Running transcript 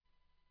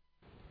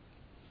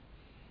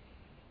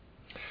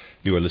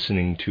You are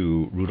listening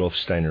to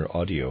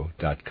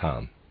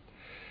RudolfSteinerAudio.com.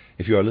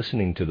 If you are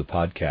listening to the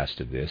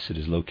podcast of this, it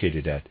is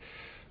located at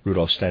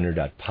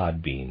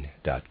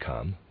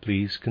RudolfSteiner.podbean.com.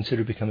 Please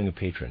consider becoming a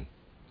patron.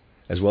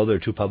 As well, there are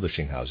two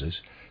publishing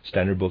houses,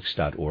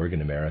 SteinerBooks.org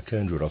in America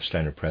and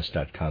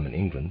RudolfSteinerPress.com in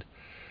England,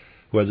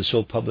 who are the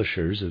sole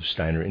publishers of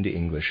Steiner into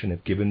English and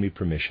have given me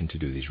permission to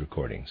do these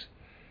recordings.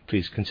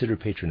 Please consider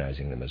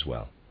patronizing them as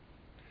well.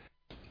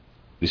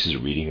 This is a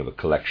reading of a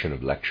collection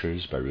of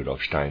lectures by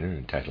Rudolf Steiner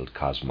entitled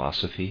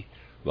Cosmosophy,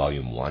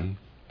 Volume 1,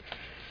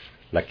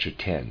 Lecture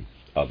 10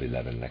 of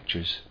 11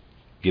 lectures,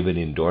 given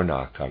in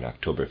Dornach on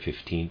October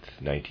 15th,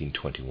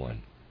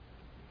 1921.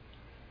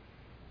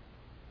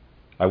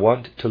 I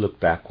want to look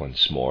back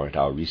once more at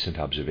our recent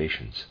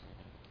observations.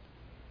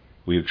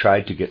 We have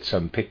tried to get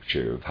some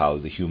picture of how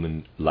the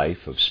human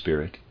life of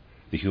spirit,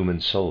 the human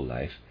soul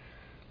life,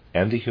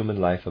 and the human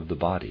life of the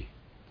body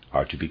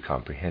are to be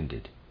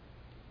comprehended.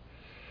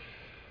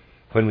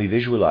 When we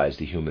visualize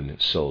the human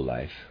soul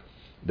life,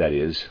 that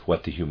is,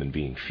 what the human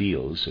being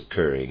feels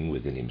occurring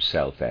within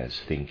himself as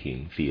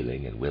thinking,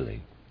 feeling, and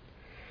willing,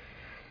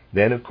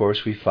 then of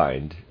course we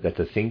find that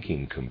the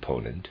thinking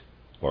component,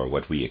 or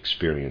what we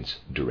experience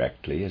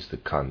directly as the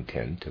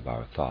content of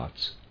our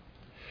thoughts,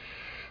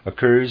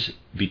 occurs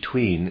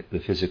between the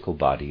physical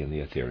body and the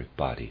etheric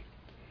body.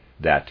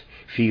 That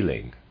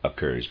feeling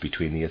occurs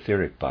between the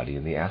etheric body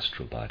and the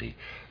astral body,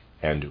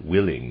 and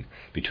willing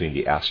between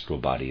the astral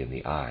body and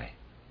the I.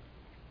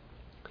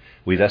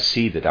 We thus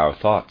see that our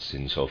thoughts,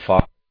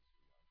 insofar as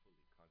we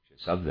are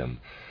conscious of them,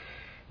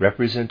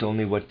 represent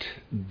only what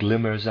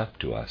glimmers up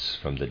to us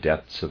from the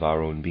depths of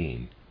our own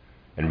being,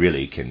 and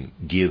really can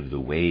give the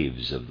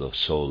waves of the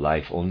soul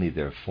life only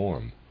their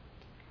form.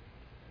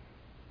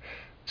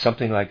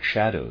 Something like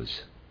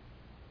shadows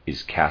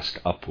is cast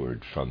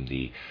upward from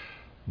the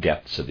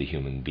depths of the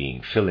human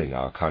being, filling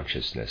our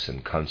consciousness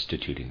and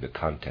constituting the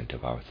content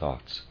of our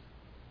thoughts.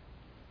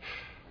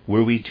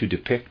 Were we to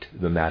depict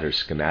the matter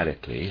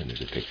schematically in the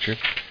picture,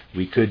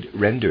 we could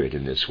render it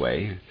in this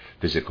way: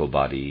 physical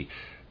body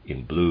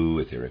in blue,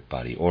 etheric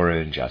body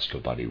orange,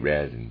 astral body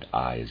red, and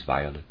I is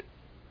violet.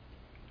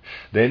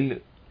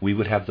 Then we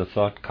would have the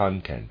thought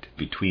content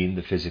between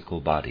the physical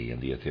body and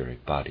the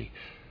etheric body.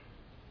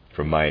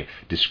 From my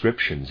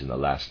descriptions in the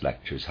last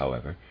lectures,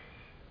 however,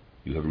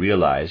 you have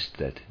realized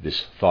that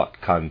this thought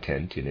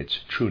content in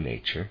its true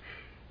nature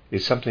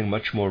is something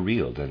much more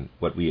real than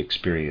what we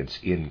experience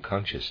in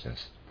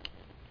consciousness.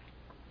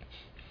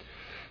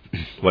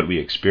 What we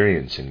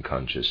experience in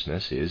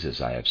consciousness is, as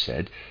I have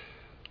said,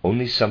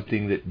 only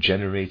something that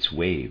generates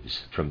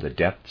waves from the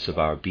depths of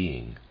our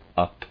being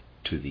up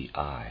to the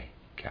I,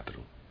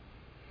 capital.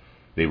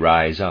 They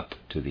rise up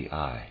to the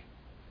I.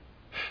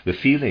 The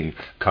feeling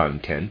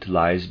content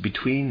lies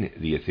between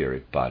the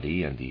etheric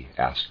body and the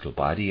astral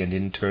body, and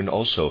in turn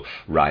also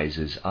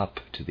rises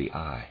up to the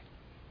I.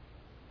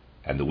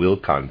 And the will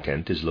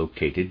content is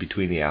located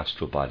between the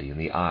astral body and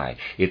the I.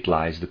 It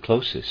lies the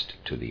closest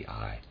to the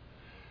I.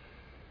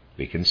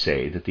 We can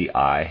say that the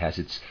I has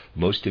its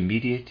most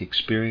immediate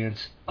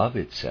experience of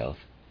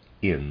itself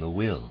in the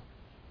will,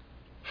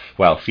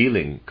 while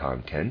feeling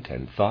content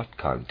and thought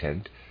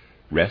content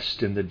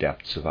rest in the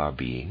depths of our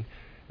being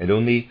and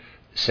only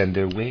send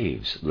their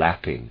waves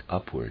lapping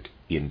upward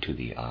into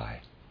the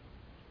I.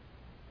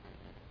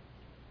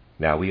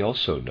 Now we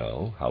also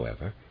know,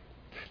 however,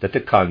 that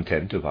the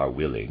content of our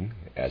willing,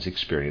 as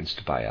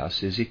experienced by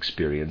us, is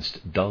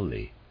experienced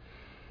dully.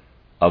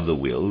 Of the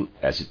will,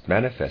 as it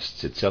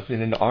manifests itself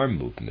in an arm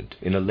movement,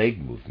 in a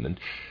leg movement,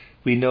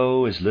 we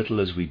know as little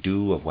as we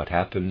do of what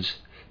happens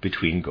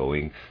between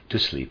going to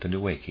sleep and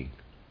awaking.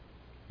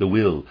 The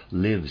will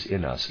lives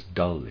in us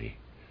dully,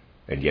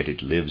 and yet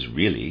it lives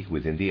really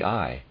within the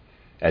I,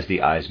 as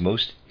the I's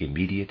most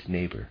immediate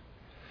neighbor.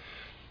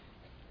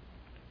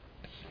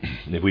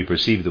 If we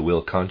perceive the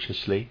will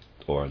consciously,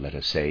 or let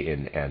us say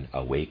in an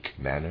awake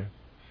manner,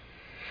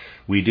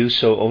 we do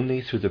so only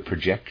through the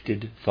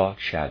projected thought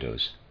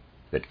shadows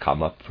that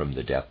come up from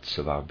the depths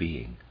of our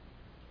being.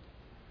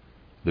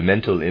 The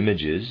mental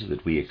images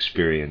that we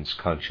experience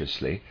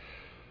consciously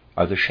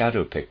are the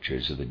shadow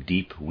pictures of the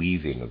deep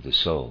weaving of the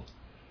soul,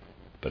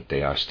 but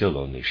they are still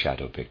only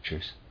shadow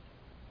pictures,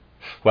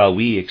 while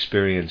we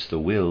experience the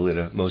will in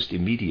a most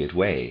immediate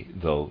way,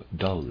 though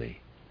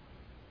dully.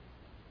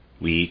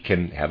 We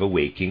can have a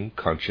waking,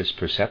 conscious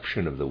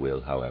perception of the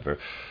will, however,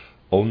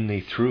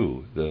 only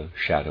through the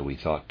shadowy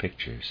thought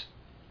pictures.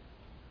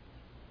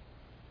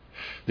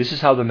 This is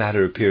how the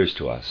matter appears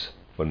to us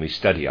when we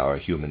study our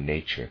human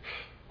nature,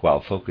 while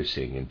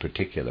focusing in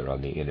particular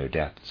on the inner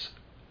depths.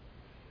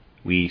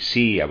 We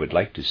see, I would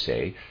like to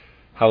say,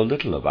 how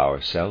little of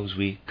ourselves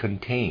we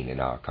contain in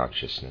our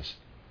consciousness,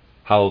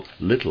 how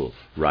little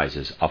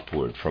rises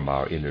upward from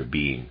our inner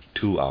being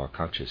to our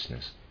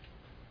consciousness.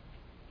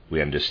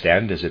 We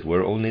understand, as it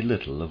were, only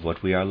little of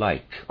what we are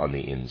like on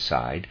the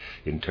inside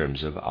in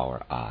terms of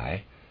our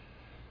I,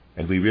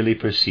 and we really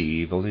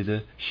perceive only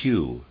the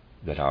hue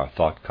that our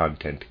thought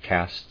content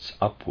casts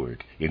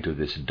upward into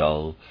this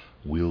dull,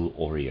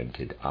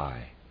 will-oriented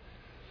I.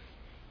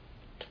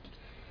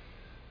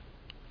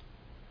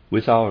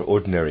 With our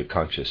ordinary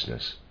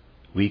consciousness,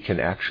 we can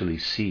actually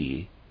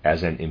see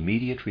as an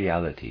immediate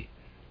reality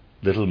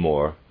little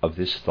more of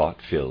this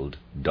thought-filled,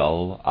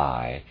 dull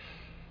I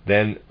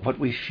than what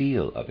we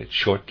feel of it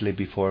shortly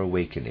before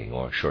awakening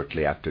or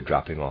shortly after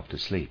dropping off to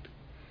sleep.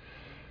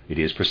 It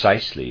is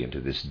precisely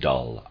into this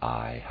dull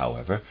I,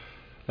 however,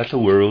 that the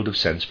world of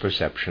sense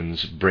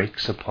perceptions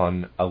breaks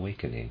upon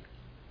awakening.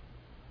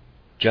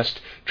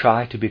 Just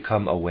try to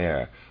become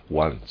aware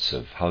once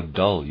of how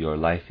dull your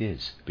life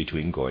is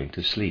between going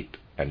to sleep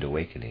and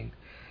awakening,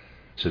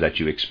 so that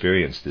you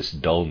experience this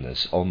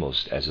dullness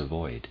almost as a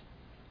void.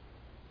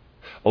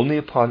 Only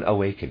upon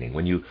awakening,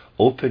 when you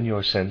open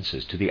your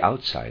senses to the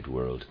outside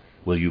world,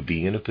 will you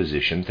be in a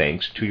position,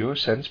 thanks to your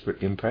sense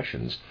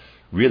impressions,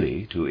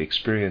 really to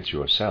experience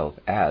yourself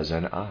as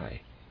an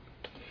I.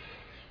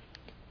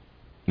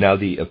 Now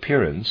the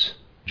appearance,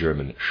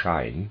 German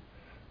Schein,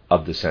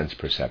 of the sense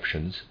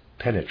perceptions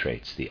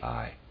penetrates the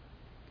I.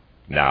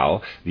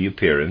 Now the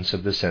appearance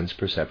of the sense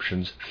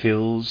perceptions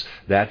fills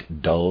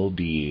that dull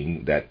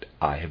being that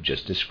I have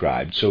just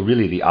described, so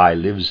really the I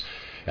lives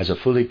as a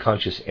fully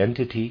conscious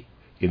entity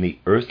in the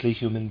earthly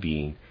human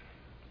being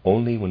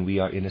only when we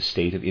are in a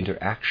state of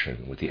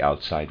interaction with the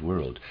outside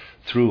world,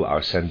 through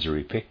our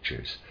sensory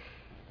pictures,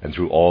 and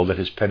through all that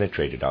has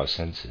penetrated our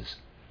senses.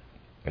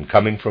 And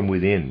coming from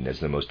within as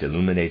the most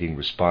illuminating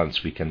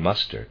response we can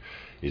muster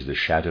is the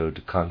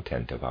shadowed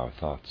content of our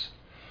thoughts.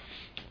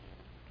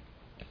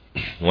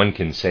 One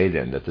can say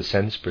then that the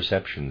sense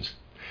perceptions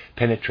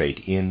penetrate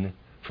in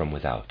from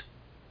without.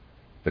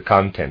 The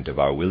content of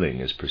our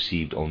willing is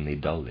perceived only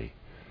dully.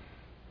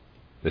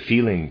 The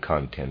feeling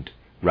content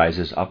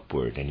rises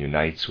upward and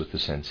unites with the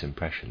sense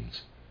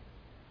impressions.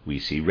 We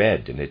see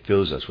red and it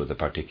fills us with a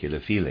particular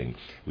feeling.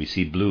 We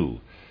see blue.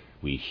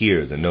 We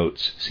hear the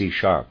notes C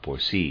sharp or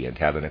C and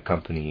have an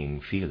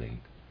accompanying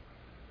feeling.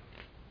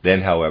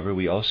 Then, however,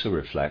 we also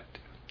reflect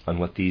on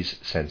what these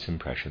sense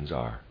impressions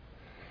are.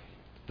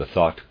 The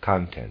thought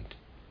content,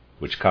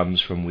 which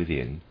comes from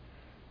within,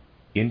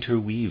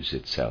 interweaves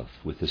itself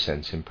with the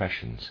sense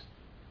impressions.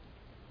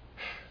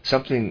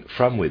 Something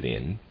from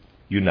within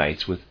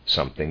unites with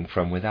something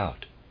from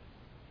without.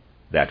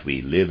 That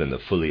we live in the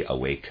fully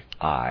awake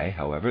I,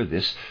 however,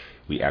 this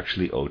we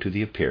actually owe to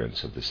the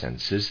appearance of the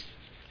senses,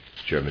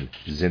 German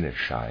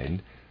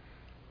Sinneschein,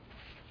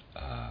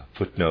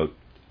 footnote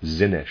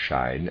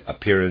Sinneschein,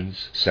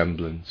 appearance,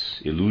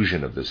 semblance,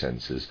 illusion of the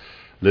senses,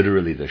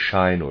 literally the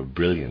shine or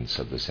brilliance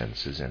of the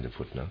senses, end of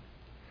footnote.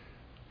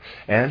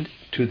 And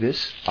to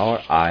this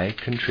our I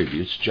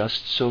contributes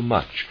just so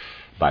much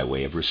by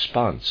way of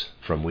response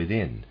from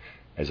within,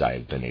 as I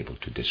have been able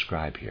to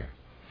describe here.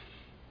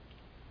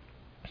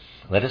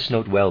 Let us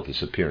note well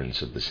this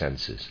appearance of the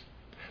senses.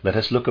 Let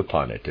us look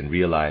upon it and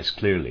realize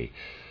clearly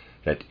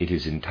that it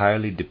is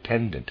entirely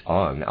dependent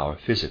on our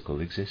physical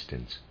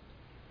existence.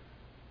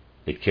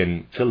 It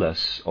can fill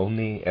us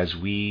only as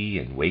we,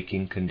 in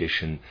waking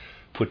condition,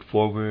 put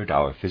forward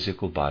our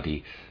physical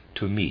body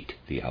to meet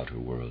the outer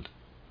world.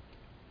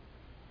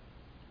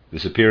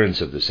 This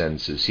appearance of the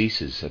senses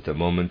ceases at the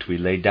moment we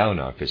lay down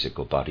our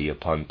physical body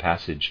upon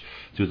passage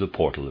through the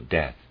portal of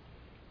death,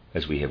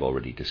 as we have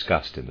already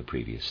discussed in the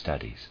previous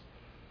studies.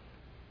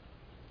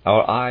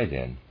 Our I,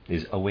 then,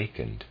 is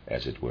awakened,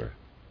 as it were,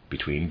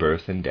 between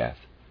birth and death,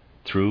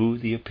 through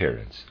the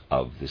appearance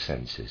of the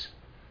senses.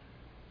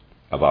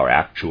 Of our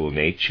actual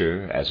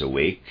nature as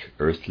awake,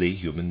 earthly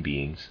human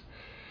beings,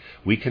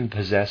 we can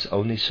possess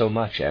only so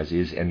much as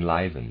is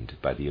enlivened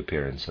by the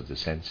appearance of the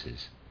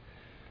senses.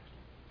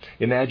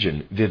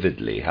 Imagine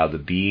vividly how the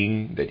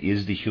being that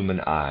is the human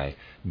I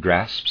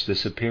grasps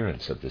this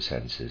appearance of the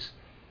senses,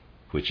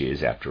 which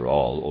is, after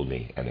all,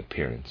 only an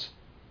appearance,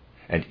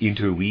 and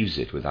interweaves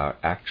it with our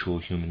actual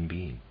human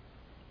being.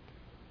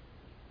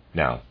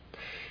 Now,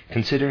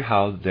 consider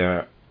how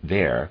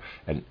there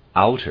an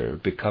outer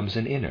becomes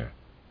an inner.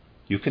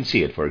 You can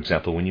see it, for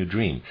example, when you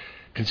dream.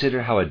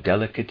 Consider how a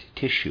delicate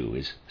tissue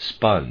is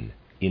spun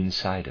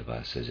inside of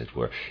us, as it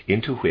were,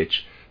 into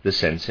which the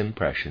sense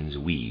impressions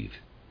weave.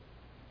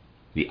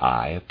 The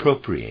I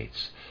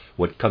appropriates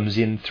what comes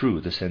in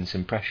through the sense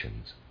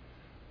impressions.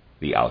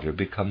 The outer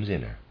becomes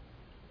inner.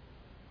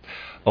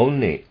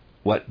 Only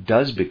what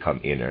does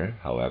become inner,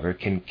 however,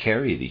 can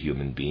carry the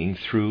human being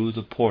through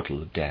the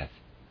portal of death.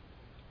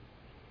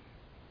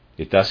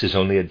 It thus is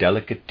only a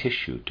delicate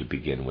tissue to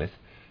begin with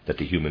that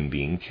the human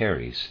being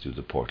carries through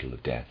the portal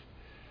of death.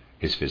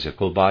 His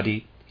physical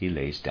body he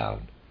lays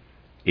down.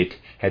 It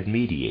had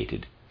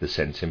mediated the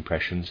sense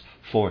impressions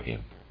for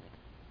him.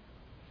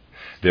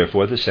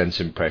 Therefore the sense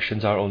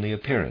impressions are only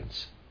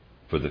appearance,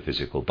 for the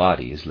physical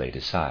body is laid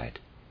aside.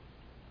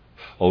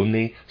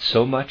 Only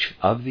so much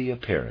of the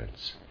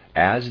appearance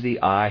as the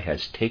I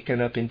has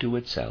taken up into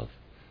itself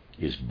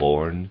is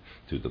born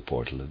through the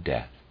portal of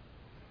death.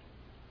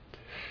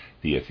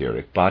 The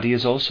etheric body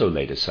is also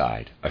laid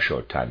aside a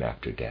short time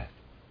after death.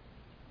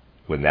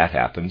 When that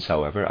happens,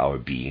 however, our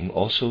being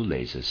also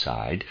lays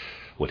aside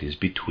what is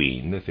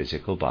between the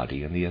physical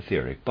body and the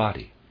etheric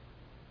body.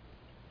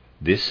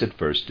 This at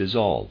first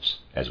dissolves,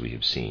 as we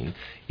have seen,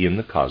 in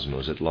the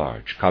cosmos at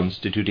large,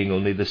 constituting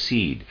only the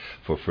seed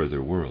for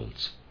further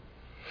worlds.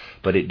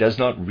 But it does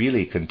not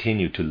really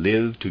continue to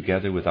live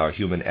together with our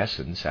human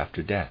essence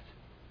after death.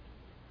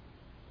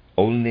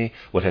 Only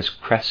what has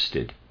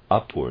crested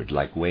upward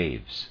like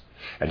waves,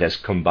 and has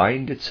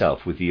combined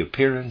itself with the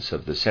appearance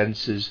of the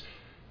senses,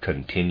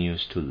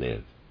 continues to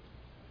live.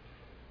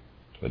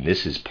 When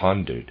this is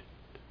pondered,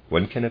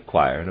 one can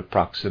acquire an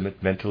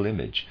approximate mental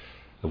image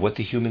of what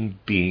the human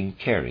being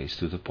carries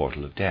through the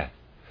portal of death.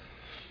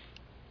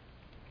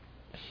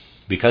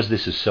 Because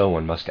this is so,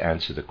 one must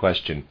answer the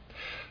question,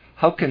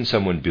 how can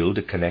someone build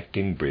a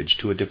connecting bridge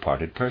to a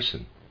departed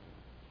person?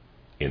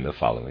 In the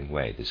following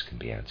way this can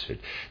be answered.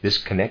 This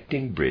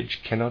connecting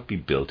bridge cannot be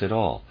built at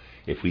all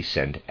if we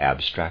send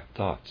abstract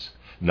thoughts,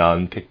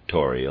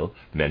 non-pictorial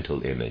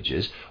mental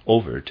images,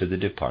 over to the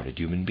departed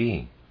human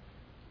being.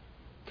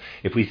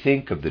 If we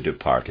think of the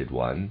departed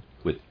one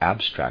with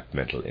abstract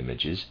mental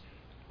images,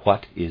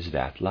 what is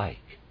that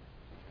like?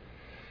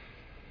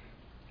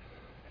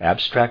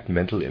 Abstract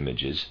mental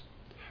images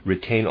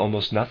retain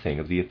almost nothing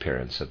of the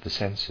appearance of the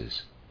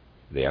senses.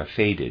 They are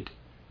faded,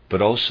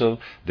 but also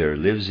there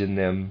lives in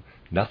them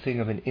nothing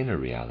of an inner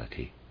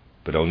reality,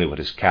 but only what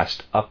is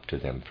cast up to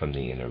them from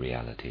the inner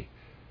reality.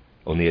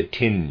 Only a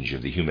tinge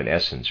of the human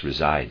essence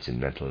resides in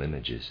mental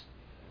images.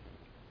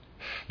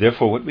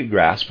 Therefore, what we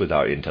grasp with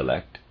our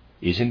intellect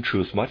is in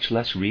truth much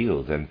less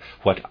real than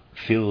what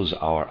fills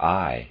our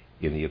eye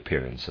in the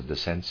appearance of the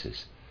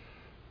senses.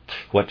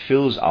 What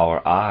fills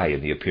our eye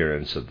in the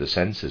appearance of the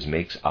senses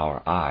makes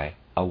our eye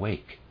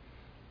awake.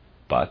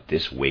 But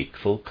this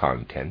wakeful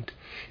content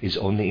is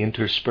only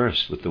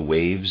interspersed with the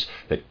waves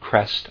that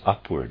crest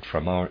upward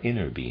from our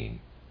inner being.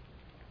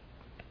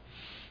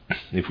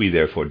 If we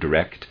therefore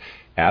direct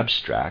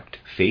abstract,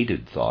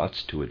 faded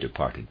thoughts to a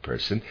departed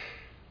person,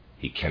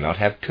 he cannot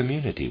have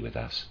community with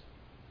us.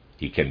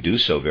 He can do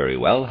so very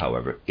well,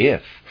 however,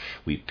 if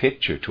we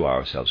picture to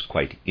ourselves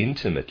quite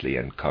intimately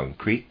and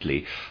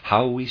concretely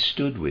how we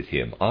stood with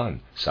him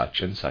on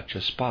such and such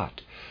a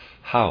spot,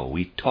 how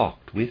we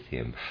talked with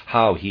him,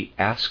 how he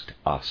asked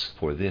us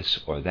for this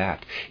or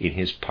that in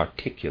his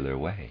particular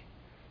way.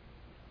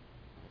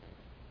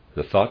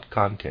 The thought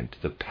content,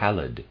 the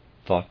pallid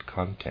thought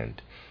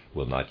content,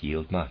 will not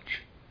yield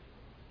much,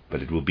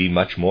 but it will be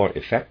much more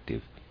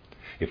effective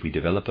if we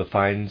develop a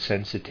fine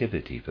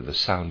sensitivity for the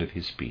sound of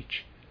his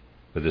speech,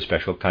 for the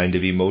special kind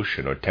of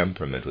emotion or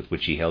temperament with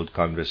which he held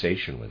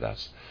conversation with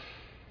us,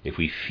 if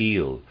we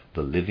feel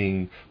the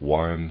living,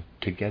 warm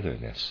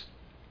togetherness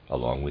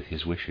along with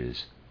his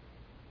wishes.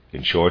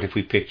 In short, if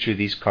we picture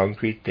these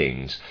concrete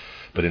things,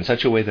 but in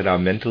such a way that our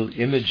mental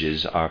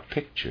images are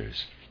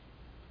pictures,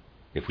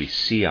 if we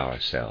see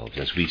ourselves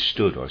as we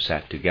stood or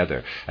sat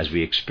together, as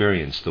we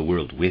experienced the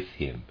world with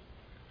him,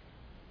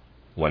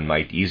 one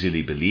might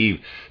easily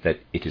believe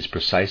that it is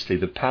precisely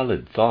the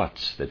pallid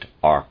thoughts that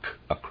arc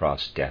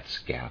across death's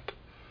gap.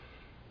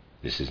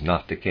 This is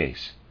not the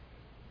case.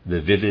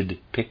 The vivid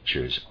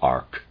pictures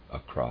arc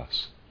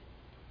across.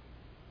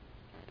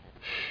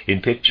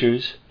 In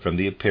pictures from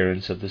the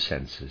appearance of the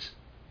senses,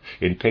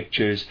 in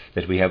pictures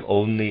that we have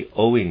only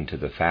owing to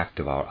the fact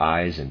of our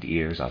eyes and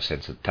ears, our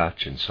sense of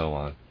touch, and so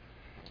on,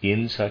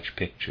 in such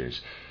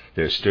pictures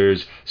there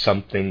stirs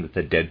something that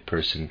the dead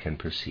person can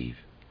perceive.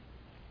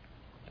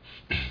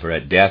 For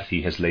at death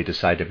he has laid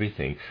aside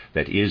everything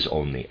that is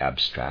only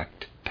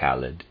abstract,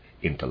 pallid,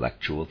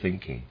 intellectual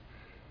thinking.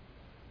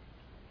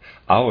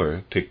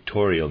 Our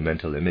pictorial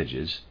mental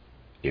images,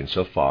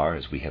 insofar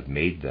as we have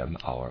made them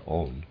our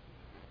own,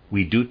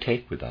 we do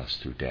take with us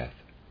through death.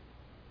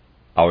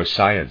 Our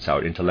science,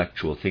 our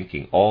intellectual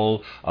thinking,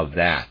 all of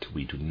that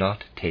we do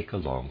not take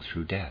along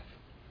through death.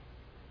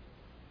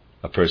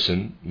 A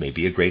person may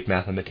be a great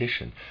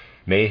mathematician,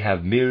 may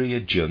have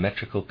myriad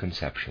geometrical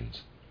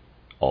conceptions.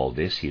 All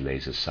this he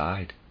lays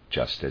aside,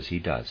 just as he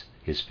does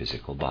his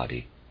physical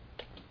body.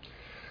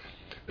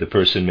 The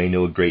person may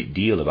know a great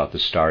deal about the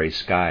starry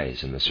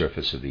skies and the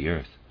surface of the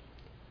earth.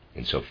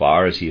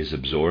 Insofar as he has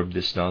absorbed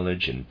this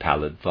knowledge in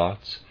pallid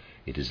thoughts,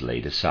 it is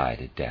laid aside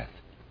at death.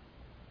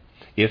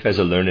 If, as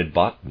a learned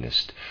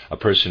botanist, a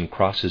person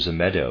crosses a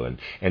meadow and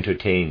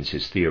entertains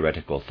his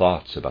theoretical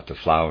thoughts about the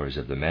flowers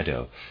of the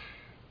meadow,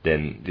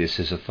 then this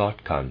is a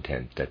thought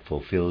content that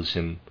fulfills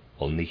him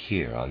only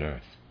here on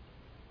earth.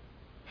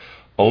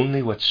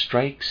 Only what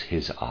strikes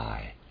his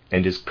eye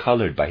and is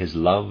colored by his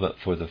love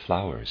for the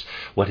flowers,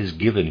 what is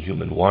given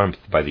human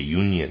warmth by the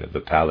union of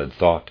the pallid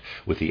thought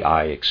with the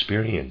eye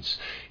experience,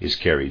 is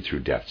carried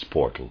through death's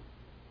portal.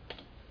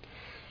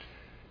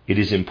 It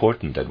is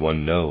important that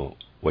one know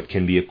what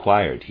can be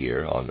acquired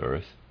here on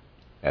earth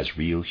as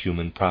real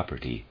human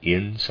property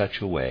in such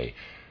a way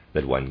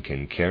that one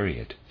can carry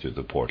it through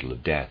the portal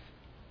of death.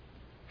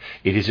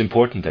 It is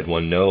important that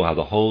one know how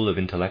the whole of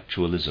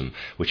intellectualism,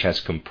 which has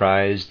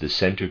comprised the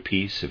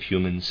centerpiece of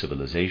human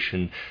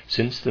civilization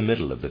since the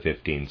middle of the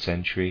 15th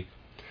century,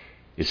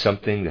 is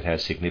something that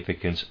has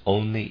significance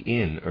only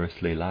in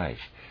earthly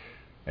life,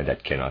 and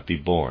that cannot be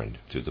born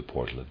through the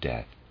portal of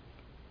death.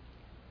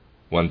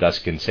 One thus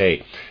can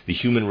say, the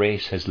human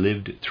race has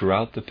lived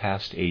throughout the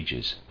past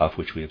ages of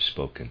which we have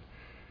spoken,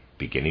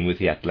 beginning with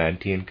the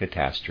Atlantean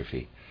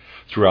catastrophe,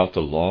 throughout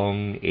the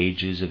long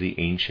ages of the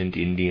ancient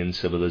Indian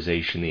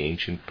civilization, the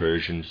ancient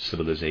Persian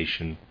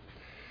civilization,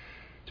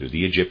 through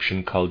the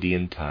Egyptian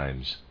Chaldean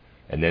times,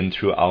 and then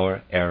through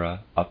our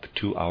era up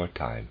to our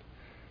time.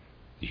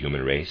 The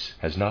human race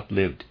has not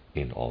lived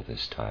in all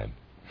this time.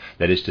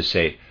 That is to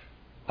say,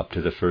 up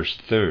to the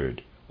first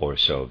third or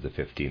so of the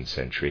 15th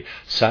century,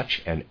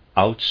 such an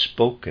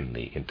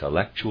outspokenly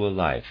intellectual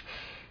life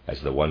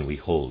as the one we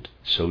hold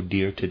so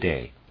dear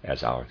today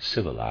as our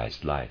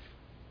civilized life.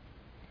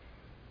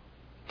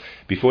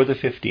 Before the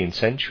 15th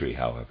century,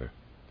 however,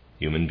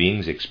 human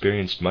beings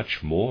experienced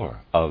much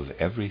more of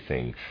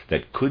everything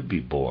that could be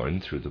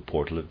born through the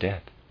portal of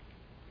death.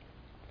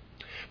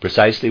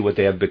 Precisely what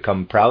they have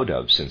become proud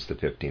of since the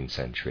 15th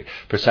century,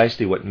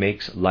 precisely what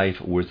makes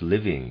life worth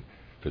living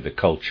for the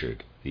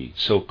cultured, the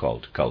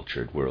so-called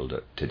cultured world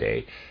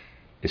today,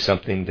 is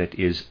something that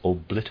is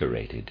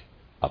obliterated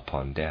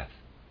upon death.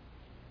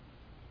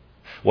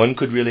 One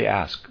could really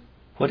ask,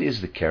 what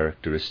is the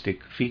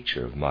characteristic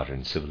feature of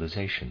modern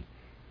civilization?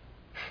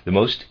 The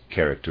most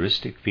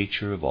characteristic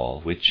feature of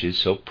all, which is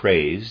so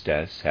praised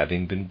as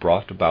having been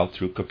brought about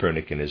through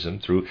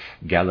Copernicanism, through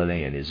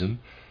Galileanism,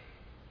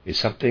 is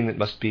something that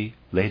must be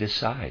laid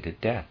aside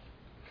at death,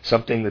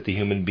 something that the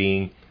human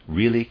being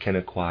really can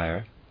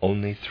acquire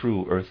only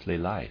through earthly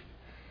life,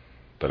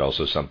 but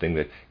also something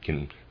that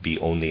can be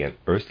only an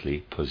earthly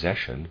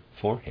possession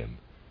for him.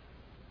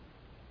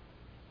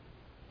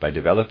 By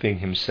developing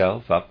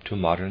himself up to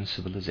modern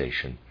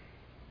civilization,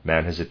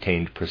 man has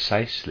attained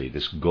precisely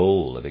this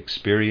goal of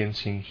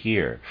experiencing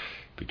here,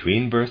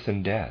 between birth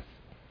and death,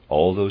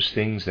 all those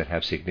things that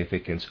have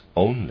significance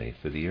only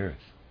for the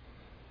earth.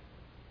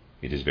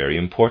 It is very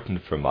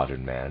important for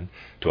modern man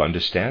to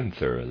understand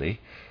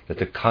thoroughly that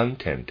the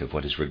content of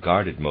what is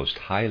regarded most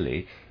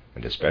highly,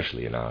 and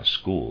especially in our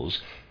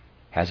schools,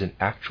 has an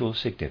actual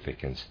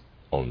significance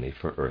only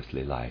for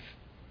earthly life.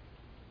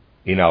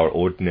 In our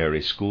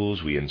ordinary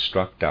schools we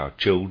instruct our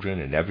children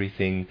in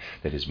everything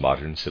that is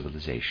modern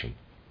civilization,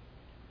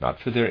 not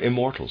for their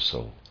immortal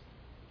soul,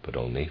 but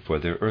only for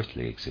their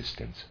earthly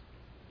existence.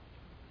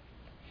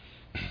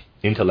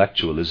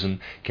 Intellectualism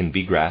can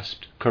be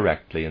grasped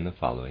correctly in the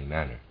following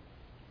manner.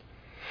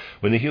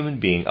 When the human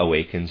being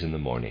awakens in the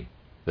morning,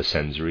 the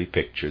sensory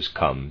pictures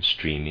come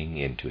streaming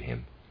into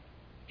him.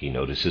 He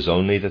notices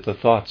only that the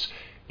thoughts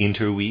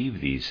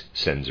interweave these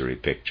sensory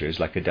pictures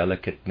like a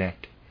delicate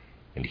net,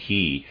 and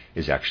he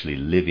is actually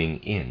living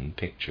in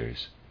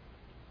pictures.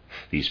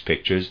 These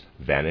pictures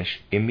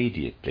vanish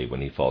immediately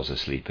when he falls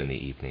asleep in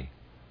the evening.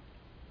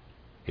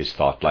 His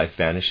thought life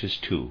vanishes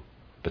too,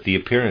 but the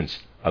appearance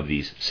of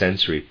these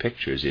sensory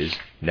pictures is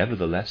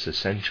nevertheless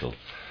essential,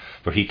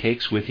 for he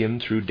takes with him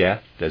through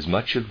death as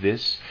much of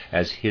this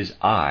as his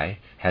eye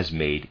has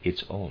made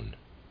its own.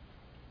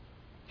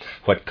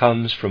 What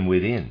comes from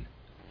within,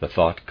 the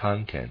thought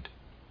content,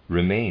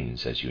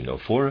 remains, as you know,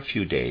 for a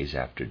few days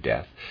after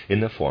death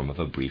in the form of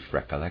a brief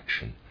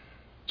recollection,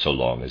 so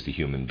long as the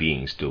human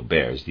being still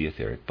bears the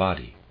etheric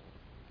body.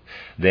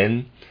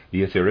 Then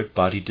the etheric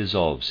body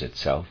dissolves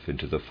itself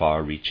into the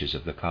far reaches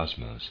of the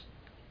cosmos.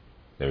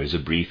 There is a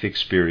brief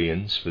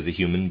experience for the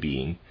human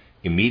being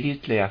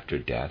immediately after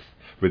death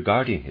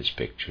regarding his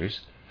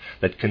pictures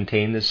that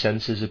contain the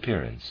sense's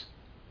appearance,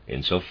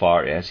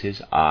 insofar as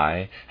his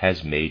eye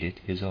has made it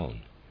his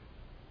own.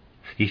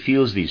 He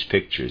feels these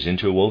pictures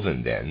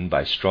interwoven then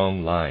by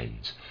strong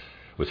lines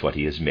with what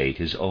he has made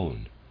his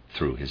own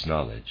through his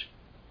knowledge.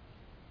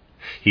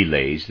 He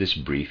lays this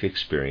brief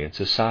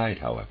experience aside,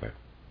 however,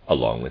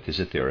 along with his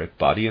etheric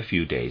body a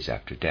few days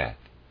after death.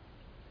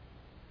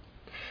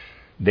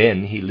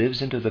 Then he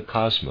lives into the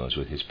cosmos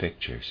with his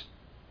pictures,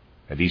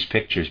 and these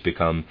pictures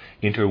become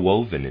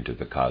interwoven into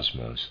the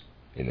cosmos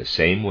in the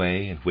same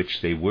way in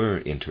which they were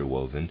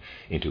interwoven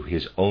into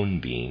his own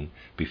being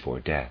before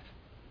death.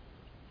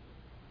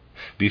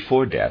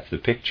 Before death, the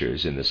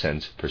pictures in the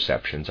sense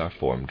perceptions are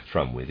formed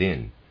from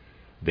within.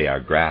 They are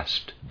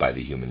grasped by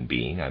the human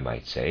being, I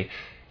might say,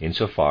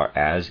 insofar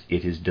as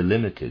it is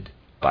delimited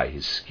by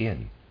his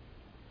skin.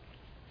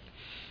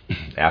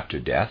 After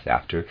death,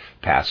 after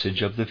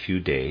passage of the few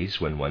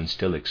days when one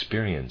still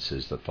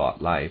experiences the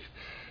thought life,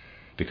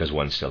 because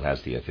one still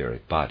has the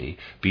etheric body,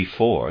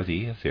 before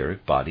the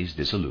etheric body's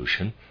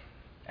dissolution,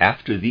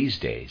 after these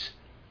days,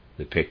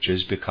 the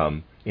pictures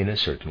become in a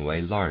certain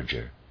way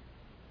larger.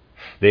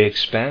 They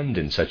expand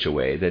in such a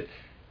way that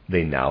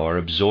they now are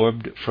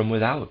absorbed from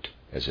without,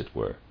 as it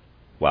were,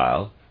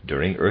 while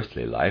during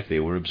earthly life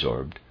they were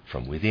absorbed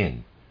from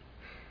within.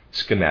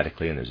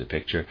 Schematically, and there's a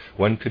picture,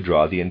 one could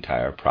draw the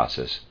entire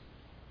process.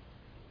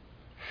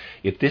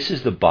 If this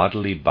is the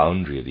bodily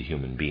boundary of the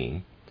human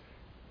being,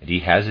 and he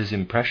has his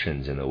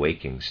impressions in a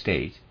waking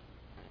state,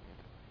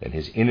 then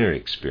his inner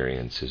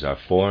experiences are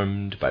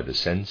formed by the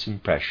sense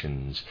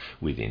impressions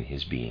within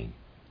his being.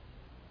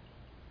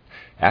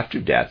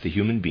 After death, the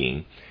human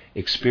being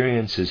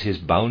experiences his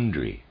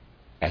boundary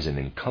as an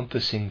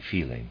encompassing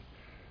feeling,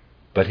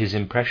 but his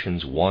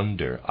impressions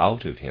wander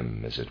out of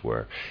him, as it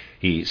were.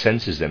 He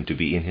senses them to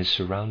be in his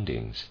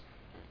surroundings.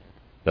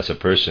 Thus a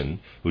person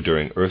who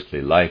during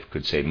earthly life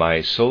could say,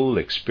 "My soul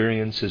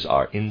experiences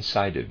are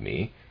inside of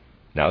me,"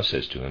 now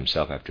says to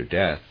himself after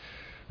death,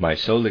 "My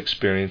soul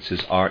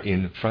experiences are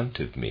in front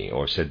of me,"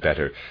 or said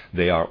better,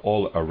 "They are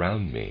all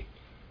around me."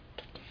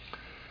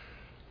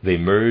 They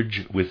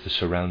merge with the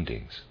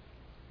surroundings.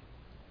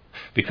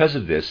 Because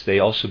of this, they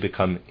also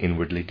become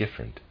inwardly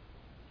different.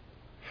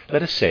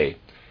 Let us say,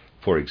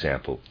 for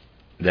example,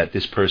 that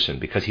this person,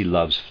 because he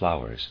loves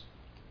flowers,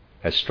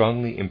 has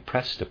strongly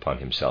impressed upon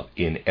himself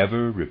in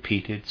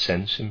ever-repeated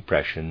sense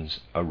impressions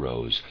a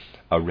rose,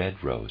 a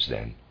red rose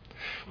then.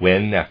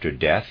 When, after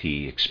death,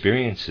 he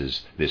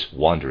experiences this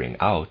wandering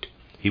out,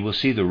 he will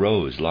see the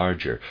rose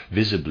larger,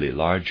 visibly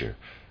larger,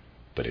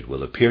 but it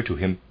will appear to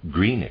him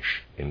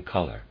greenish in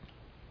color.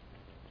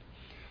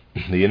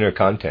 The inner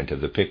content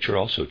of the picture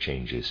also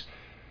changes.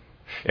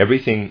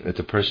 Everything that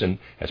the person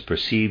has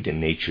perceived in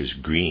nature's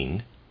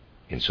green,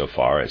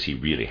 insofar as he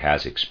really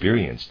has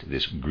experienced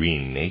this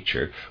green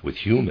nature with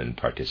human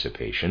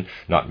participation,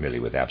 not merely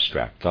with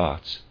abstract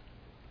thoughts,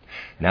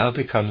 now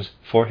becomes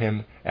for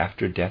him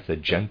after death a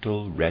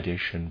gentle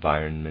reddish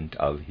environment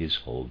of his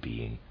whole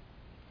being.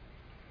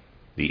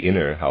 The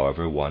inner,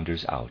 however,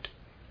 wanders out.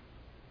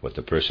 What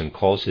the person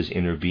calls his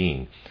inner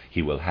being,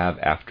 he will have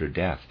after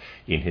death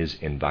in his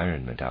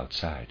environment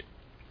outside.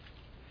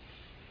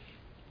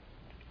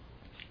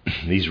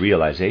 These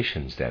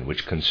realizations, then,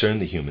 which concern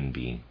the human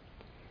being,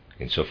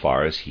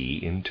 insofar as he,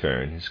 in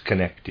turn, is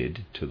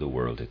connected to the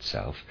world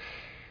itself,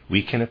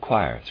 we can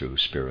acquire through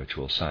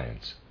spiritual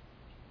science.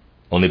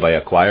 Only by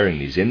acquiring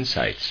these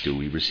insights do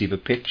we receive a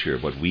picture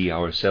of what we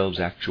ourselves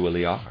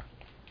actually are.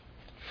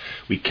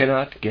 We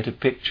cannot get a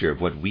picture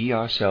of what we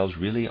ourselves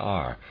really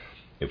are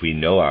if we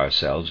know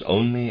ourselves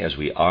only as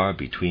we are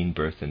between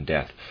birth and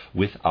death,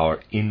 with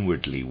our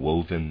inwardly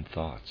woven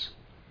thoughts.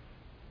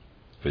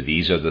 For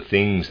these are the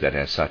things that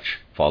as such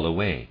fall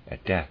away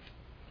at death.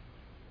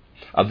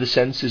 Of the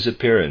senses'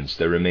 appearance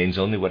there remains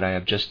only what I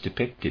have just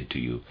depicted to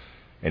you,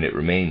 and it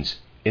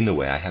remains in the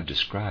way I have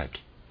described.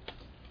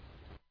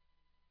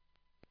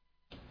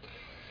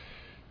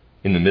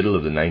 In the middle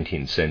of the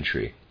 19th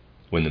century,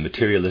 when the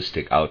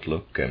materialistic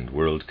outlook and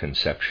world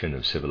conception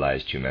of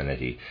civilized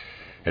humanity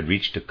had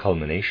reached a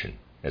culmination,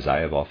 as I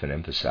have often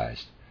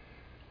emphasized,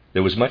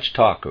 there was much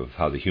talk of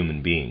how the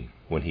human being,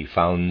 when he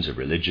founds a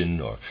religion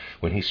or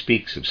when he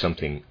speaks of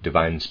something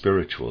divine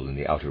spiritual in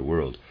the outer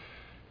world,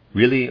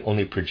 really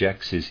only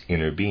projects his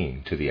inner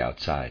being to the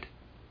outside.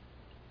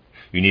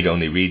 You need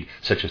only read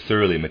such a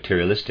thoroughly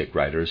materialistic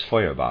writer as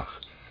Feuerbach,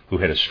 who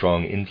had a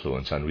strong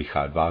influence on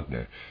Richard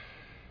Wagner,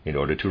 in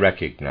order to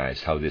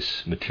recognize how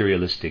this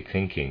materialistic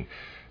thinking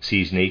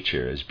sees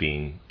nature as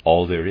being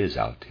all there is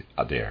out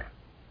there.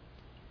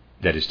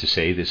 That is to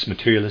say, this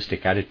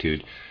materialistic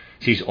attitude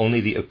sees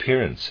only the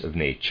appearance of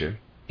nature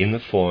in the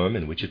form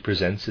in which it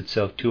presents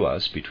itself to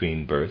us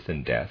between birth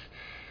and death,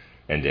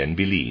 and then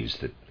believes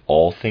that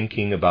all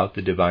thinking about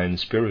the divine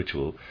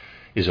spiritual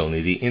is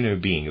only the inner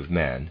being of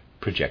man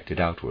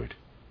projected outward.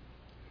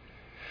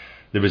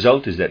 The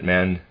result is that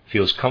man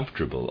feels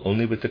comfortable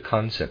only with the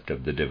concept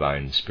of the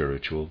divine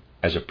spiritual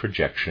as a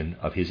projection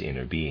of his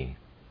inner being.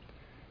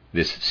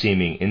 This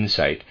seeming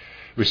insight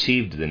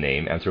received the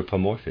name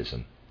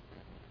anthropomorphism.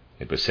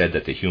 It was said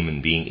that the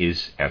human being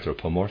is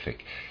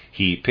anthropomorphic.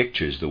 He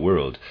pictures the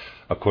world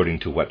according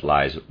to what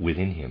lies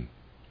within him.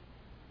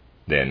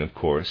 Then, of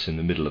course, in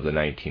the middle of the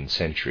 19th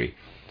century,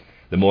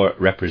 the more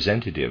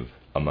representative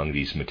among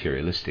these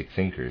materialistic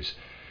thinkers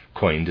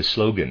coined a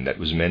slogan that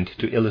was meant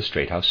to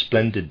illustrate how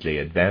splendidly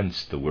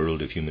advanced the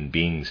world of human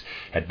beings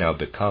had now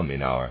become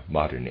in our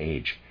modern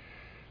age.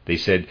 They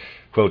said,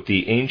 quote,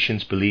 "The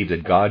ancients believed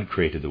that God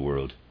created the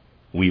world.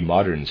 We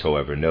moderns,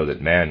 however, know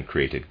that man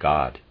created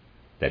God.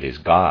 That is,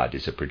 God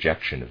is a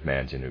projection of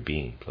man's inner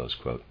being," close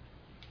quote.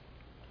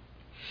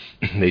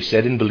 They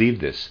said and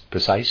believed this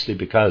precisely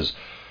because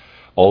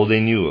all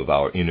they knew of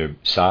our inner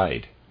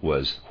side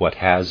was what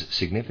has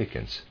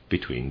significance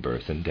between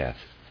birth and death.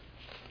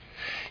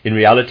 In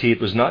reality,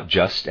 it was not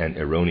just an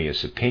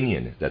erroneous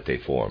opinion that they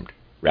formed.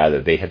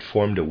 Rather, they had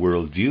formed a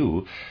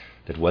worldview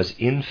that was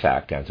in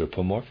fact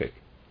anthropomorphic,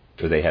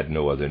 for they had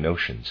no other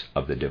notions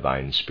of the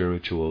divine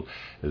spiritual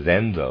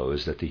than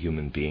those that the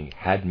human being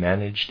had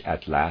managed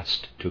at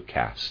last to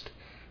cast,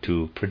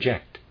 to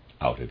project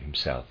out of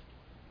himself.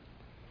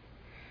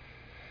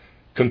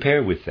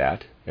 Compare with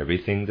that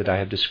everything that I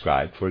have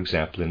described, for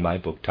example, in my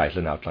book, Title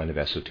and Outline of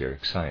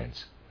Esoteric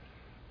Science.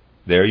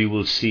 There you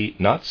will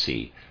not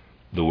see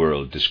the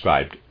world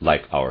described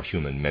like our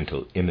human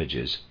mental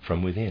images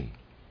from within.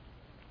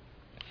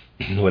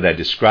 What I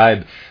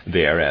describe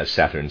there as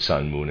Saturn,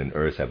 Sun, Moon, and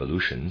Earth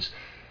evolutions,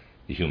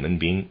 the human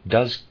being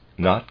does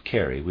not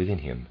carry within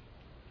him.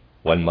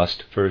 One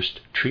must first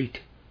treat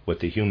what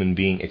the human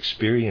being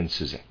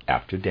experiences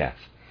after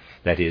death,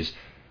 that is,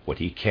 what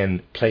he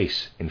can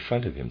place in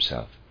front of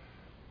himself.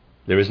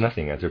 There is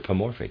nothing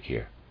anthropomorphic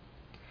here.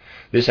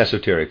 This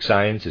esoteric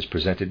science is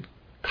presented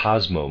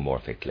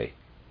cosmomorphically,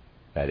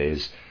 that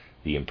is,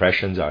 The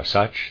impressions are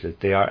such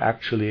that they are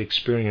actually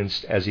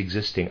experienced as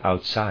existing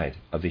outside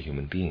of the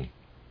human being.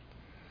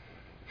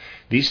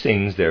 These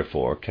things,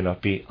 therefore,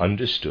 cannot be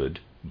understood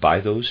by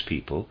those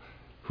people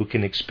who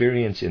can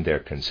experience in their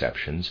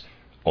conceptions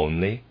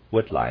only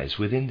what lies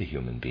within the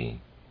human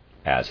being,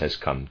 as has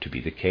come to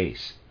be the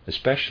case,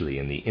 especially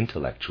in the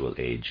intellectual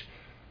age,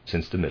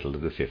 since the middle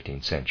of the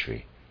 15th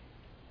century.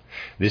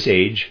 This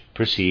age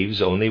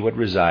perceives only what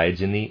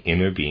resides in the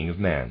inner being of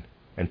man,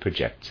 and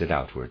projects it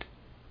outward.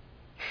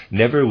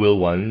 Never will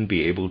one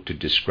be able to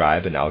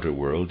describe an outer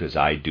world as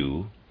I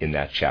do in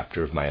that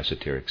chapter of my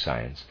esoteric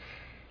science,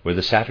 where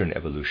the Saturn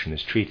evolution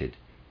is treated,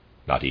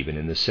 not even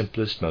in the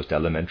simplest, most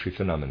elementary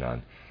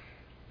phenomenon,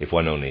 if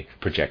one only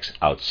projects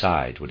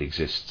outside what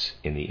exists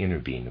in the inner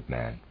being of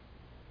man.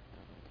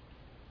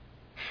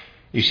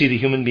 You see, the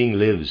human being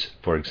lives,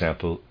 for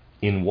example,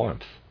 in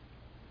warmth.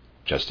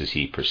 Just as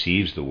he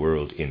perceives the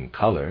world in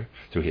color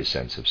through his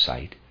sense of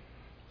sight,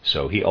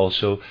 so he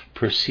also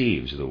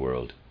perceives the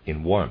world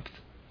in warmth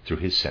through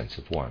his sense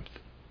of warmth.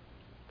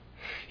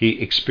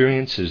 He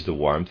experiences the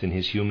warmth in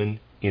his human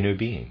inner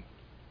being.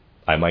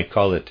 I might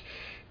call it,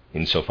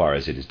 insofar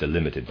as it is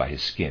delimited by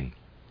his skin.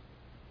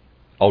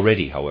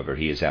 Already, however,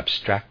 he is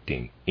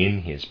abstracting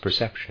in his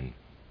perception.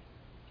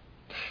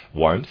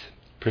 Warmth,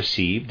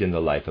 perceived in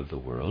the life of the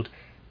world,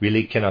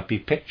 really cannot be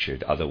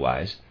pictured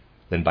otherwise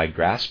than by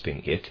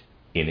grasping it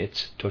in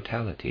its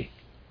totality.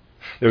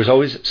 There is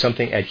always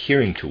something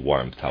adhering to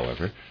warmth,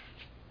 however,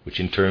 which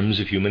in terms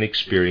of human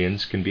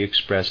experience can be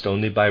expressed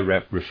only by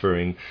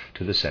referring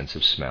to the sense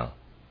of smell.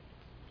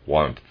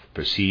 Warmth,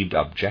 perceived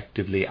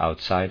objectively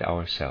outside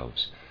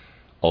ourselves,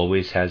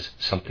 always has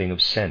something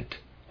of scent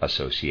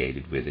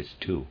associated with it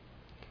too.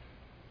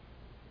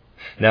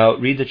 Now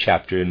read the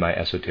chapter in my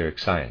Esoteric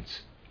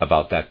Science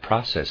about that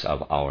process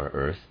of our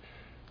earth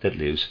that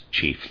lives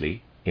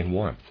chiefly in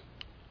warmth.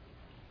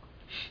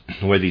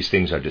 Where these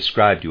things are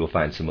described, you will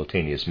find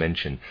simultaneous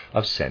mention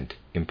of scent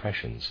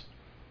impressions.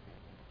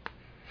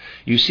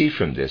 You see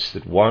from this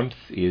that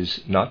warmth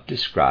is not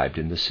described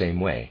in the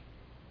same way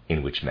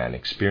in which man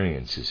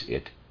experiences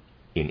it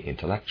in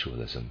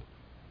intellectualism.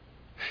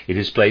 It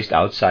is placed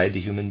outside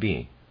the human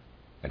being,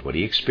 and what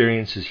he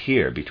experiences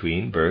here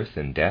between birth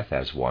and death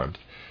as warmth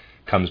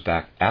comes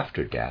back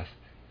after death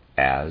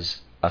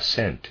as a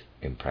scent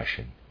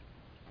impression.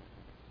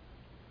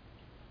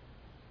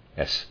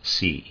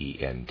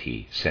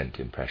 S-C-E-N-T, scent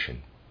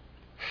impression.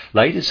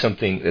 Light is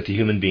something that the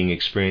human being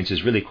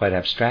experiences really quite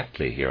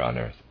abstractly here on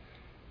earth.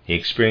 He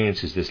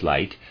experiences this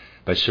light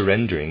by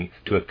surrendering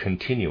to a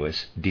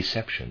continuous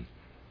deception.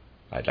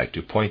 I'd like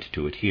to point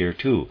to it here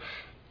too.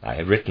 I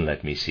have written,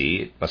 let me see,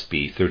 it must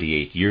be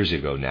 38 years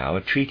ago now,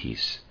 a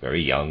treatise,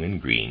 very young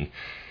and green,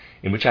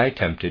 in which I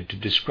attempted to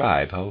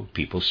describe how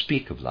people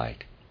speak of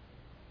light.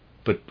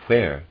 But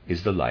where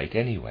is the light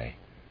anyway?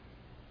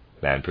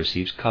 Man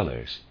perceives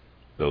colors.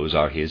 Those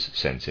are his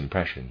sense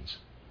impressions.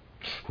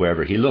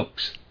 Wherever he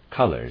looks,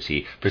 colors.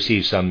 He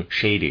perceives some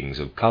shadings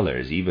of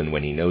colors, even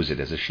when he knows it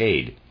as a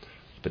shade.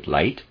 But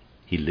light,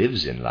 he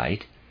lives in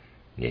light,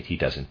 yet he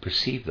doesn't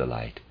perceive the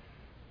light.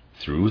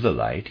 Through the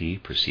light he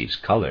perceives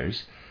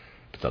colors,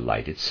 but the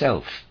light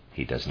itself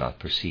he does not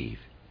perceive.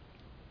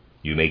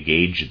 You may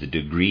gauge the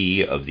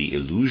degree of the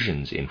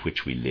illusions in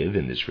which we live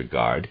in this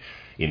regard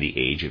in the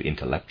age of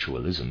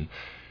intellectualism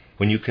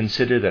when you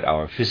consider that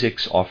our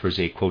physics offers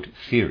a, quote,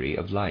 theory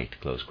of light,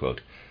 close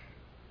quote.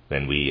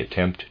 Then we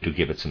attempt to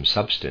give it some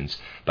substance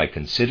by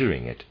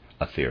considering it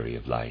a theory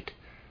of light.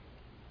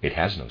 It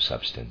has no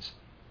substance.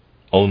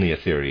 Only a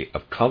theory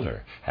of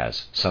color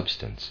has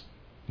substance,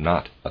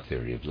 not a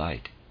theory of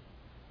light.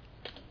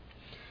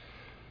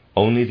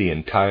 Only the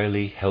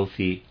entirely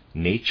healthy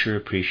nature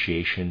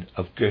appreciation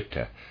of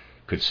Goethe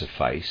could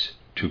suffice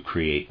to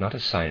create not a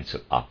science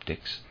of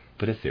optics,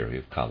 but a theory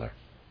of color.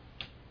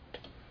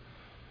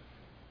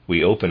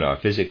 We open our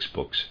physics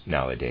books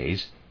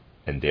nowadays,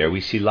 and there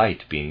we see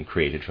light being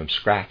created from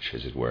scratch,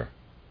 as it were.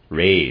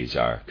 Rays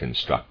are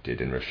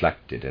constructed and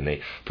reflected, and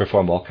they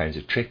perform all kinds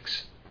of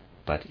tricks,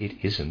 but it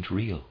isn't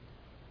real.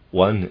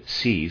 One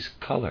sees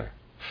color.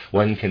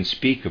 One can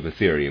speak of a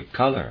theory of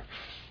color,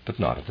 but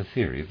not of a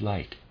theory of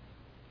light.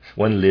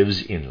 One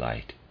lives in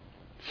light.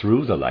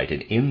 Through the light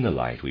and in the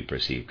light we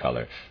perceive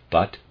color,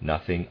 but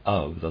nothing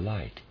of the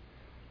light.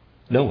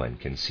 No one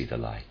can see the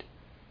light.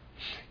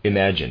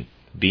 Imagine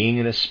being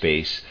in a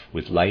space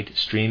with light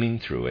streaming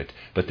through it,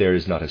 but there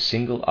is not a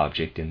single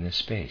object in this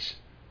space.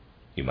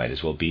 You might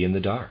as well be in the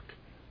dark.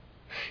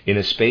 In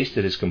a space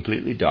that is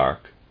completely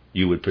dark,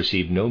 you would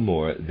perceive no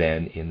more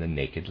than in the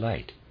naked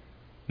light,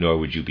 nor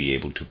would you be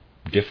able to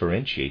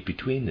differentiate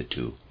between the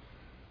two.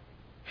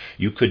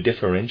 You could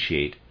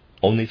differentiate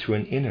only through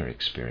an inner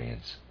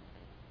experience.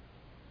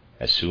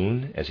 As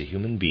soon as a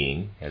human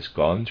being has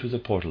gone through the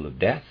portal of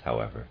death,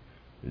 however,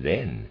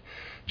 then,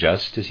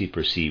 just as he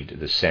perceived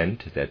the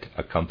scent that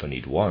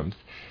accompanied warmth,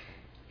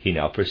 he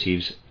now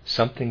perceives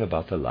something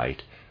about the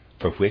light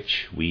for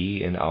which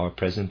we, in our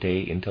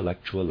present-day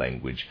intellectual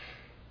language,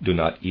 do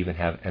not even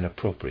have an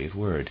appropriate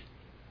word.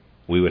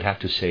 We would have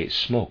to say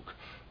smoke,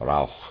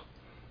 rauch,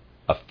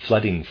 a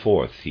flooding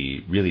forth.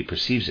 He really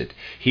perceives it.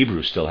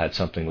 Hebrew still had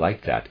something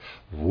like that,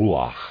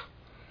 ruach.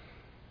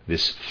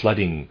 This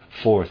flooding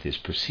forth is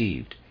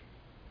perceived.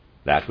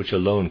 That which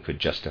alone could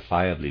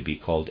justifiably be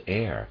called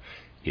air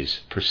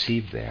is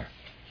perceived there.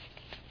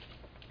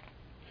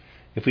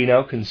 If we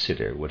now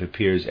consider what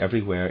appears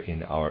everywhere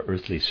in our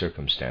earthly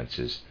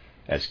circumstances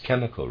as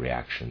chemical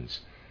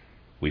reactions,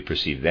 we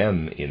perceive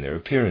them in their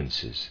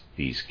appearances,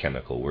 these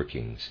chemical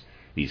workings,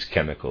 these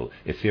chemical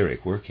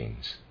etheric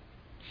workings.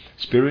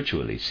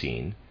 Spiritually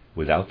seen,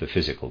 without the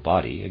physical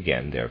body,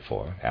 again,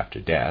 therefore, after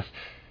death,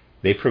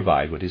 they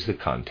provide what is the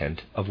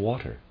content of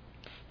water.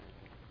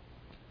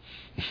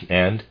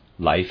 And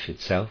life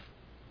itself?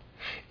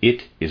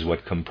 It is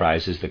what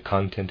comprises the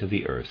content of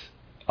the earth,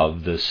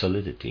 of the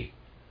solidity.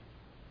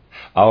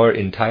 Our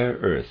entire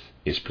earth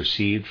is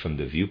perceived from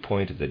the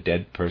viewpoint of the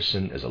dead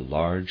person as a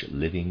large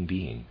living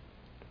being.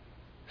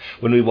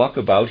 When we walk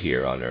about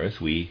here on earth,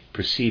 we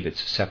perceive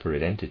its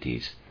separate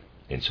entities,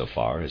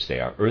 insofar as they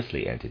are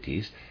earthly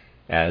entities,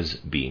 as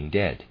being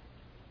dead.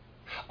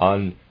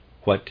 On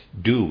what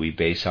do we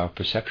base our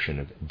perception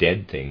of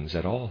dead things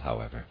at all,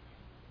 however?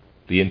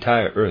 The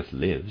entire earth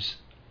lives,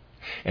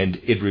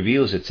 and it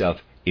reveals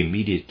itself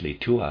immediately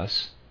to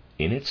us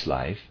in its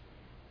life,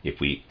 if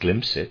we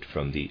glimpse it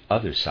from the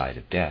other side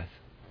of death.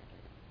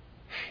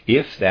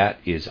 If that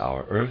is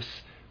our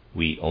earth,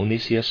 we only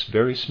see a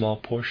very small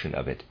portion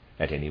of it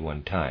at any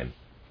one time,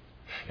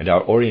 and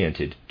are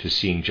oriented to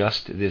seeing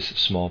just this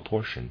small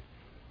portion.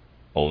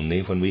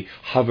 Only when we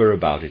hover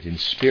about it in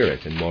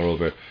spirit, and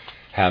moreover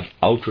have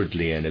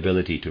outwardly an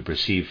ability to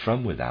perceive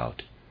from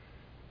without,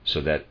 so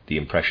that the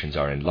impressions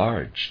are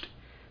enlarged,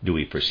 do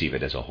we perceive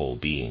it as a whole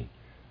being.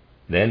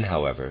 Then,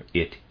 however,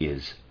 it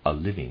is a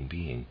living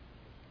being.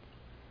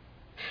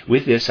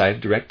 With this, I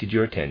have directed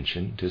your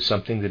attention to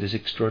something that is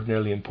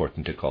extraordinarily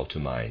important to call to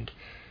mind.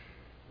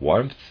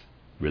 Warmth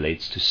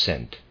relates to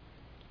scent,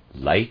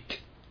 light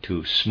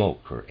to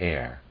smoke or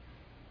air,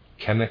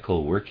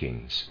 chemical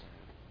workings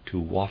to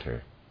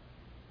water,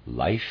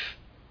 life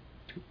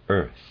to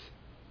earth.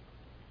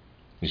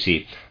 You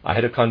see, I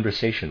had a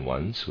conversation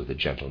once with a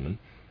gentleman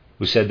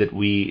who said that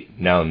we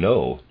now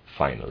know,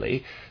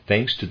 finally,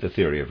 thanks to the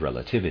theory of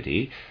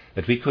relativity,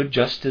 that we could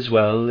just as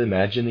well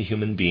imagine the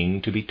human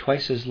being to be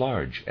twice as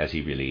large as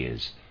he really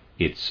is.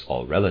 It's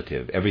all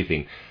relative.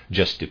 Everything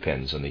just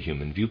depends on the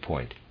human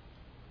viewpoint.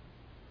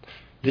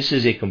 This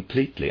is a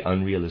completely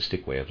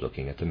unrealistic way of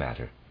looking at the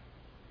matter.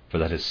 For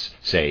let us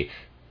say,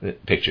 the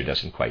picture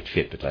doesn't quite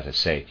fit, but let us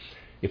say,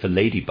 if a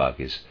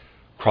ladybug is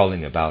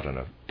crawling about on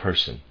a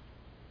person,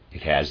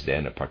 it has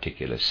then a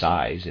particular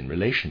size in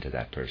relation to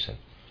that person.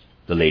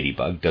 The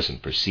ladybug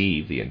doesn't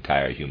perceive the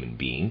entire human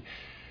being,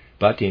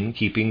 but in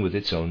keeping with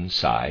its own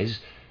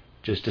size,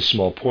 just a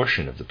small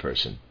portion of the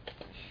person.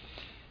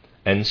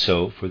 And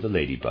so, for the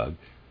ladybug,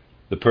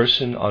 the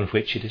person on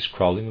which it is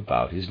crawling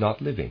about is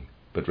not living,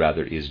 but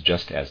rather is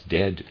just as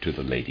dead to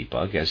the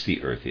ladybug as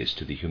the earth is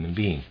to the human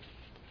being.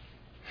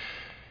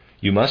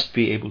 You must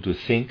be able to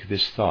think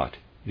this thought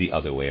the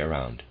other way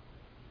around.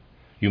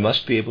 You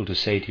must be able to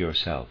say to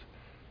yourself,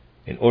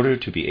 in order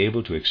to be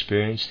able to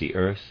experience the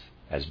earth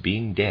as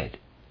being dead,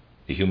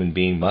 the human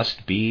being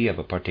must be of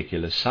a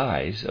particular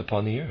size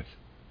upon the earth.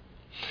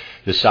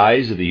 The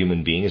size of the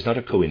human being is not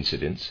a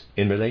coincidence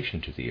in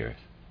relation to the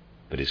earth,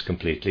 but is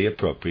completely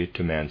appropriate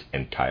to man's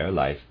entire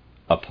life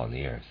upon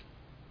the earth.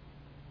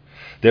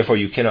 Therefore,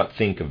 you cannot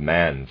think of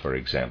man, for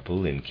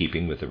example, in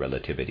keeping with the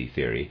relativity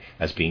theory,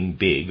 as being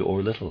big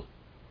or little.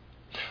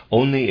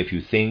 Only if you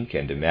think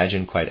and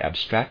imagine quite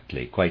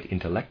abstractly, quite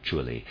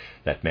intellectually,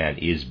 that man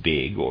is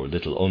big or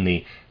little,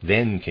 only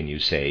then can you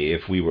say,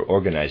 if we were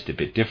organized a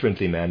bit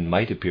differently, man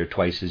might appear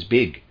twice as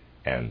big,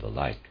 and the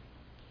like.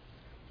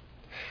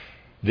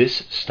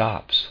 This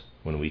stops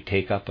when we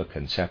take up a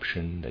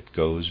conception that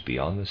goes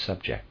beyond the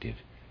subjective,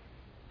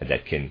 and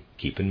that can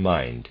keep in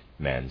mind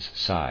man's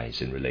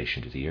size in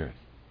relation to the earth.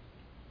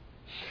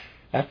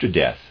 After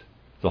death,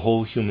 the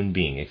whole human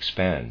being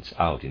expands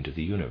out into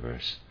the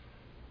universe,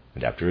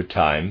 and after a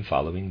time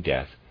following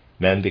death,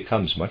 man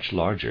becomes much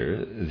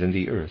larger than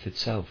the earth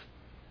itself.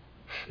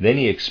 Then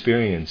he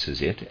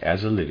experiences it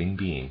as a living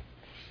being.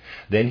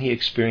 Then he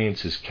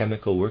experiences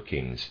chemical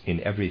workings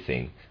in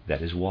everything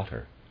that is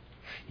water.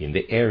 In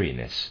the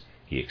airiness,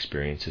 he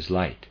experiences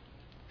light.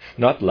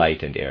 Not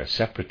light and air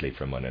separately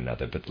from one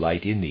another, but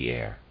light in the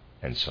air,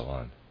 and so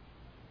on.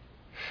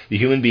 The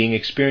human being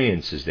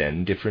experiences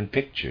then different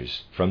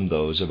pictures from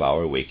those of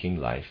our waking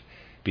life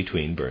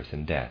between birth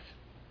and death.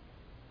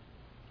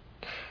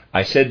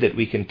 I said that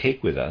we can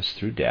take with us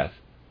through death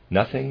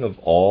nothing of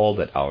all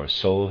that our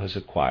soul has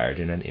acquired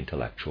in an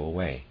intellectual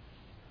way.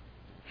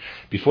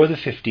 Before the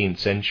 15th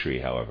century,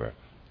 however,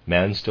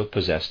 man still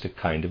possessed a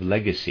kind of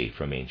legacy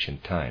from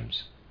ancient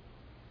times.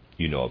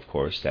 You know, of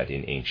course, that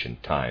in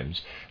ancient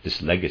times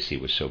this legacy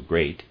was so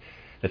great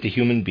that the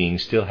human being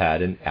still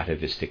had an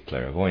atavistic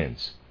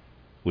clairvoyance,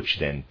 which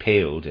then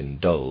paled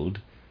and dulled,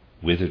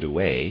 withered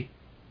away,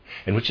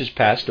 and which has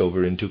passed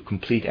over into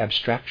complete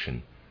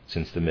abstraction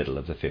since the middle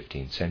of the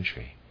 15th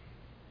century.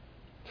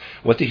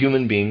 What the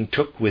human being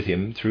took with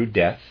him through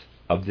death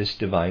of this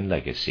divine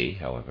legacy,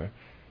 however,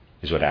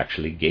 is what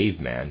actually gave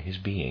man his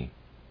being.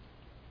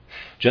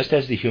 Just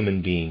as the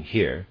human being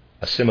here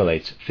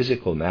assimilates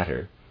physical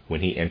matter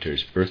when he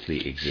enters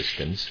earthly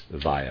existence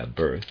via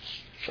birth,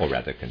 or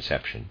rather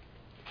conception,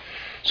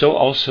 so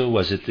also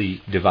was it the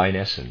divine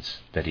essence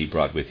that he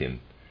brought with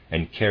him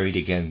and carried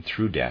again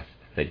through death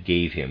that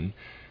gave him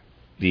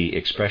the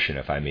expression,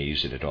 if I may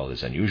use it at all,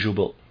 is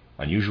unusual,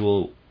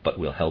 but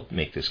will help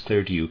make this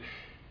clear to you,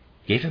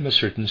 gave him a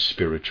certain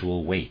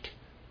spiritual weight,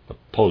 the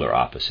polar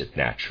opposite,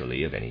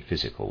 naturally, of any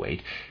physical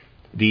weight.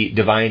 The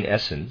divine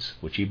essence,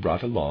 which he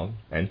brought along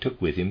and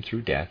took with him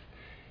through death,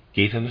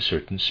 gave him a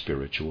certain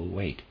spiritual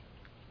weight.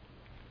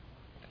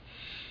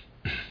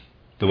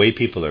 The way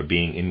people are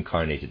being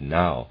incarnated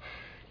now,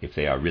 if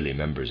they are really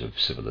members of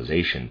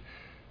civilization,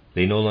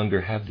 they no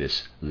longer have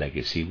this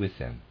legacy with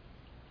them.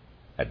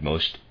 At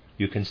most,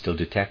 you can still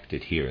detect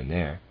it here and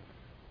there.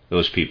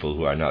 Those people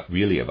who are not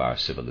really of our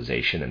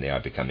civilization, and they are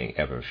becoming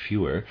ever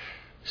fewer,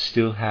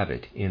 still have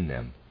it in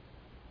them.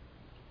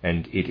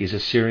 And it is a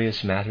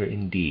serious matter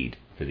indeed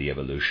for the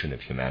evolution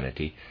of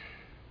humanity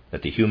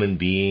that the human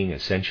being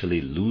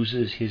essentially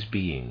loses his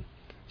being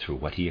through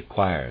what he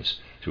acquires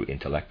through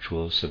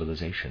intellectual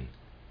civilization.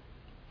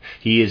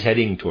 He is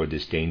heading toward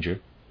this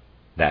danger,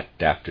 that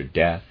after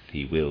death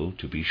he will,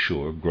 to be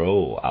sure,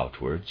 grow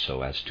outward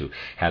so as to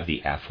have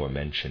the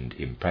aforementioned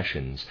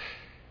impressions,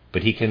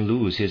 but he can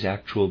lose his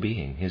actual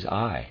being, his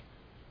I,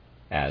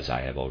 as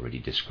I have already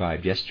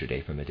described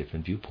yesterday from a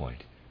different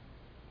viewpoint.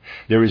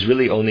 There is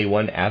really only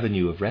one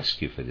avenue of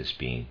rescue for this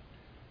being,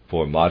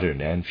 for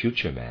modern and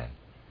future man,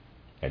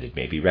 and it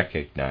may be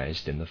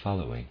recognized in the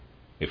following,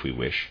 if we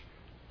wish,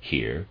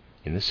 here,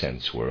 in the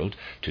sense world,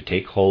 to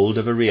take hold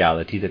of a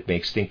reality that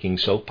makes thinking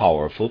so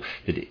powerful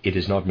that it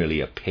is not merely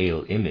a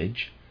pale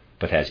image,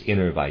 but has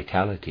inner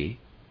vitality.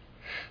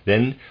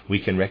 Then we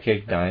can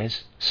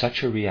recognize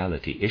such a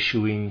reality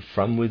issuing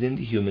from within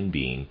the human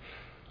being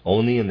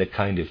only in the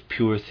kind of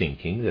pure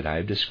thinking that I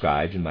have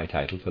described in my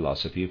title,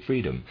 Philosophy of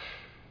Freedom,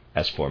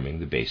 as forming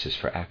the basis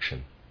for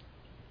action.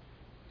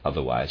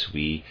 Otherwise,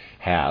 we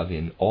have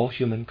in all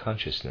human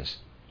consciousness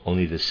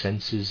only the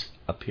senses'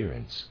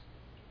 appearance.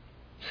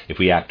 If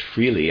we act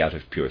freely out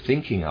of pure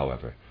thinking,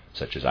 however,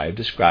 such as I have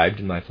described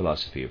in my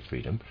Philosophy of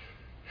Freedom,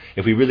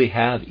 if we really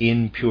have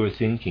in pure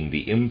thinking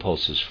the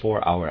impulses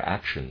for our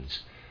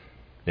actions,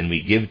 then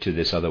we give to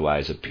this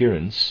otherwise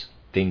appearance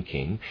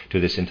thinking, to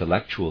this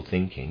intellectual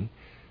thinking,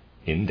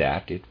 in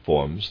that it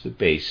forms the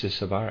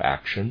basis of our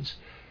actions,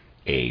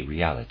 a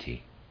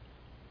reality.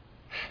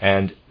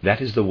 And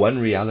that is the one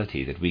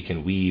reality that we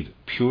can weave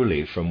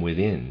purely from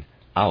within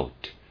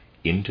out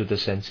into the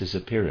senses'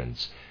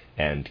 appearance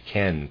and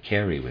can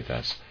carry with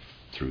us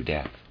through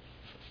death.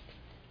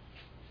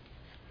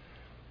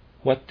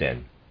 What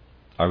then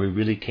are we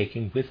really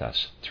taking with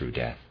us through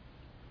death?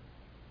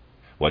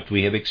 What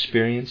we have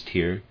experienced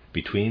here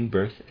between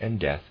birth and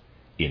death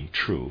in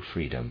true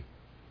freedom.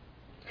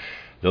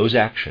 Those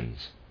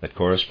actions that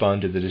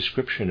correspond to the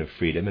description of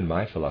freedom in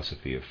my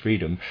Philosophy of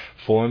Freedom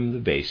form the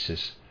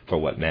basis for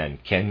what man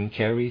can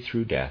carry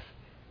through death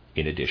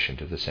in addition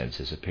to the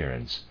senses'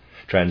 appearance,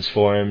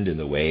 transformed in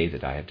the way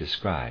that I have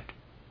described.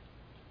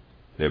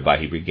 Thereby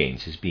he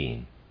regains his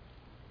being.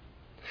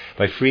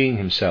 By freeing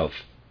himself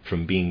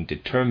from being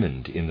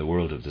determined in the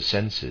world of the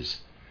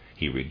senses,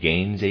 he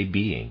regains a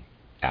being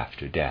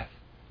after death.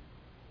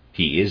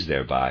 He is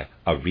thereby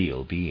a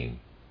real being.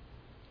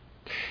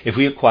 If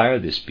we acquire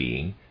this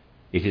being,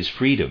 it is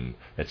freedom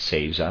that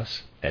saves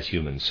us as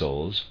human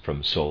souls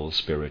from soul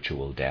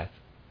spiritual death,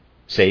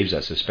 saves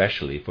us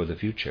especially for the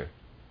future.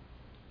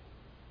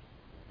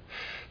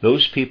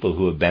 Those people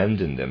who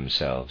abandon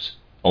themselves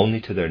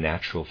only to their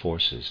natural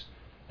forces,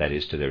 that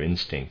is, to their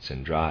instincts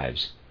and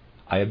drives,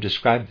 I have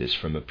described this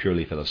from a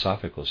purely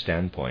philosophical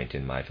standpoint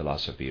in my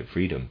Philosophy of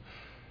Freedom,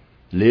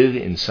 live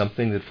in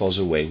something that falls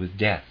away with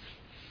death.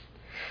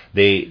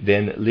 They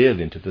then live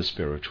into the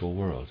spiritual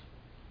world.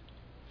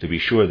 To be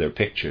sure, their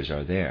pictures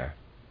are there.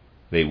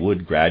 They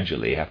would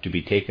gradually have to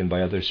be taken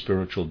by other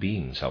spiritual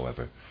beings,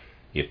 however,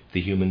 if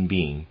the human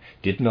being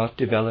did not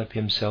develop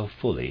himself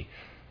fully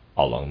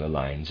along the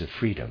lines of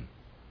freedom,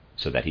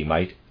 so that he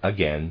might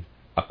again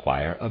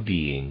acquire a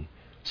being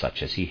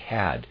such as he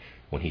had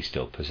when he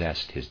still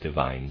possessed his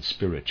divine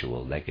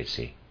spiritual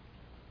legacy.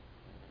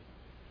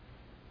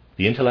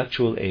 The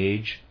intellectual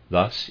age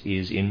thus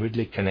is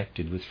inwardly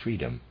connected with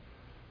freedom.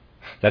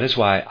 That is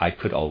why I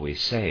could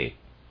always say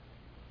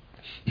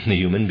the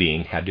human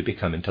being had to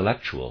become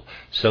intellectual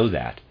so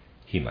that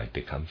he might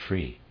become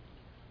free.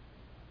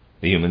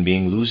 The human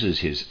being loses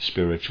his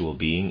spiritual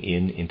being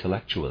in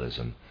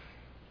intellectualism,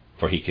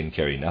 for he can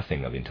carry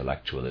nothing of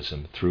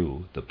intellectualism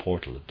through the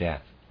portal of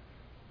death.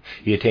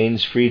 He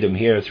attains freedom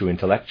here through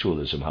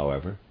intellectualism,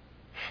 however,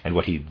 and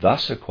what he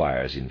thus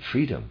acquires in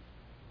freedom,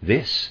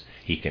 this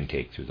he can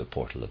take through the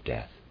portal of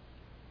death.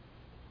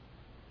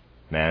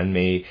 Man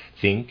may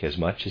think as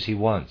much as he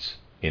wants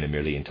in a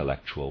merely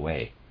intellectual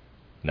way.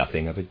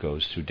 Nothing of it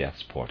goes through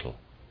death's portal.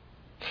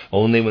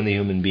 Only when the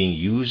human being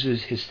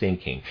uses his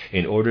thinking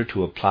in order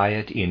to apply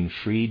it in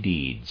free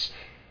deeds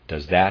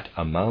does that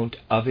amount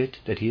of it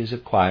that he has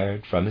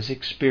acquired from his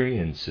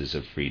experiences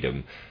of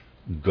freedom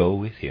go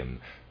with him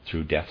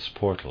through death's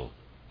portal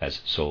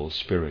as soul's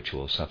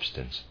spiritual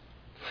substance,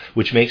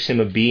 which makes him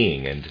a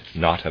being and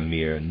not a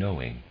mere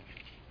knowing.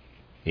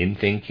 In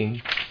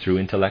thinking, through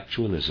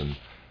intellectualism,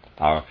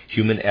 our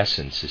human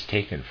essence is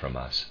taken from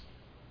us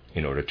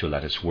in order to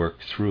let us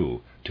work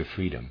through to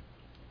freedom.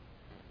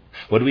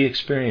 What we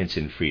experience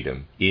in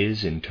freedom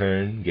is in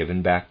turn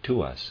given back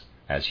to us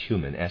as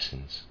human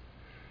essence.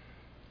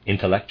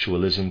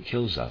 Intellectualism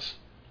kills us,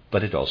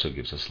 but it also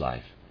gives us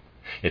life.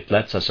 It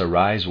lets us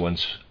arise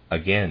once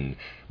again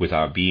with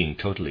our being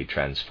totally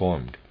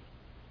transformed,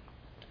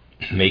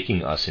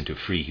 making us into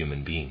free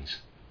human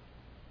beings.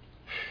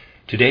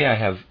 Today I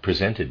have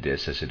presented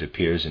this as it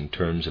appears in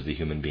terms of the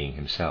human being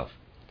himself.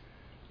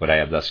 What I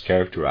have thus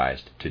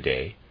characterized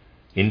today,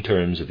 in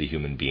terms of the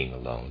human being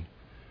alone,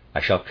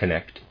 I shall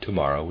connect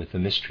tomorrow with the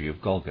mystery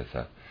of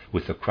Golgotha,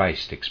 with the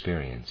Christ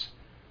experience,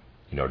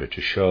 in order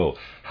to show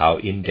how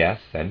in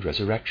death and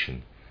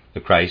resurrection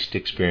the Christ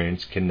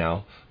experience can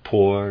now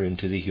pour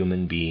into the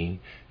human being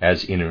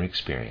as inner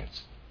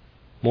experience.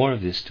 More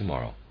of this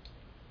tomorrow.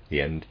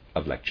 The end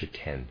of Lecture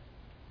 10.